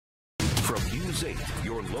From News 8,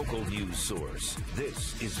 your local news source,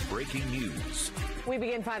 this is breaking news. We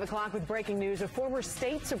begin 5 o'clock with breaking news. A former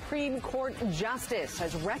state Supreme Court justice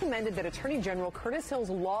has recommended that Attorney General Curtis Hill's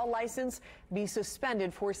law license be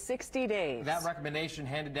suspended for 60 days. That recommendation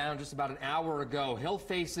handed down just about an hour ago. Hill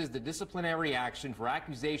faces the disciplinary action for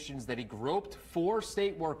accusations that he groped 4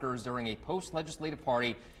 state workers during a post-legislative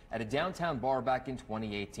party at a downtown bar back in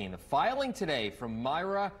 2018. The filing today from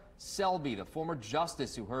Myra Selby, the former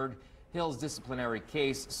justice who heard Hill's disciplinary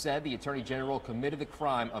case, said the Attorney General committed the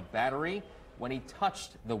crime of battery when he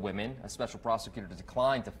touched the women. A special prosecutor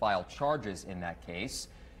declined to file charges in that case.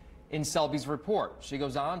 In Selby's report, she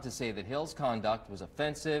goes on to say that Hill's conduct was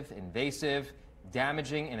offensive, invasive,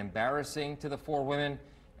 damaging, and embarrassing to the 4 women,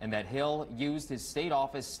 and that Hill used his state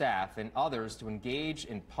office staff and others to engage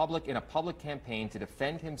in a public campaign to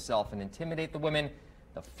defend himself and intimidate the women.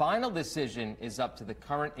 The final decision is up to the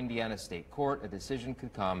current Indiana State Court. A decision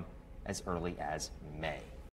could come as early as May.